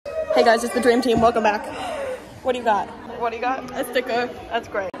Hey guys, it's the Dream Team. Welcome back. What do you got? What do you got? A sticker. That's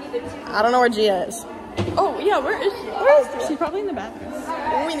great. I don't know where Gia is. Oh yeah, where is she? Where is she? She's probably in the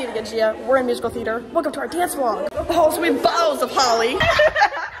bathroom. We need to get Gia. We're in musical theater. Welcome to our dance vlog. Oh, so we bows of Holly. No.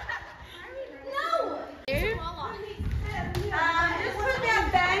 Just put that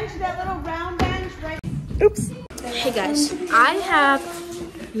bench, that little round bench, right. Oops. Hey guys, I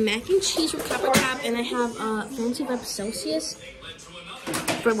have mac and cheese with Copper Top, and I have Fancy Web Celsius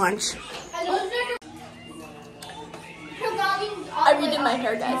for lunch. I redid my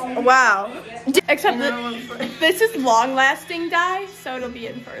hair, guys. Wow. Except this is long-lasting dye, so it'll be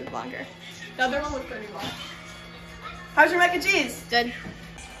in for longer. The other one was pretty long. How's your mac and cheese? Good.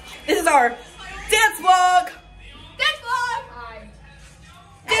 This is our dance vlog. Dance vlog!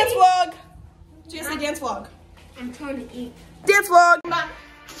 Dance vlog. Gia, say dance vlog. I'm trying to eat. Dance vlog. My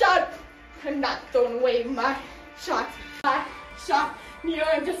shot. I'm not throwing away my shot. My shot. You know,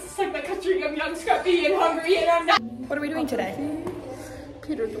 I'm just like my country. I'm young, scrappy, and hungry, and I'm not. What are we doing today?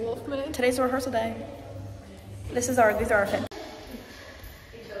 Peter the Wolfman. Today's the rehearsal day. These are our fits.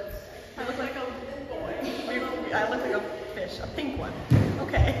 I look like a boy. I look like a fish, a pink one.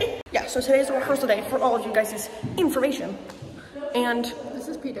 Okay. Yeah, so today's the rehearsal day for all of you guys' information. And This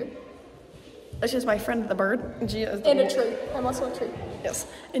is Peter. this is my friend the bird. And Gia is the And a wolf. tree. I'm also a tree. Yes.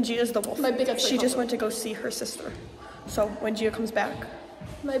 And Gia is the wolf. My biggest She just went to go see her sister. So when Gia comes back,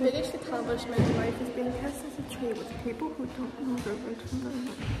 My biggest accomplishment in life is being cast as a tree with people who don't know their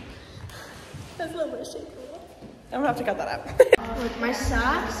original. That's not my shape. I'm gonna have to cut that out. Look, my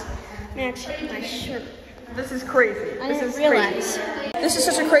socks match my shirt. This is crazy. I This didn't is realize. crazy. This is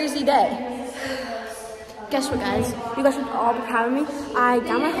such a crazy day. Guess what, guys? You guys should all be proud of me. I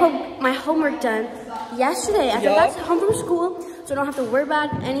got my homework done yesterday. I got home from school, so I don't have to worry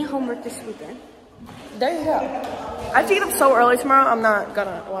about any homework this weekend. There you go. I have to get up so early tomorrow. I'm not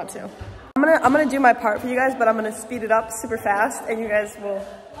gonna want to. I'm gonna do my part for you guys, but I'm gonna speed it up super fast, and you guys will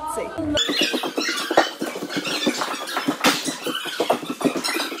see.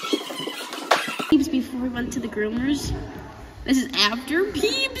 Peeps, before we went to the groomers. This is after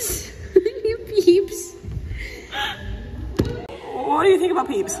Peeps. Peeps. What do you think about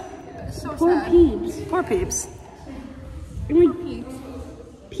Peeps? So Poor sad. Peeps. Poor Peeps.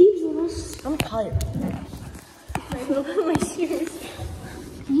 Peeps almost. I'm tired. My shoes.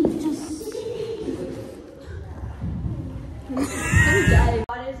 Peeps just.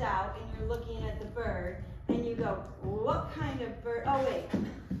 What is out and you're looking at the bird and you go, what kind of bird? Oh wait.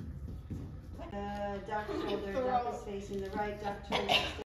 Duck shoulder, duck is facing the right, duck shoulder.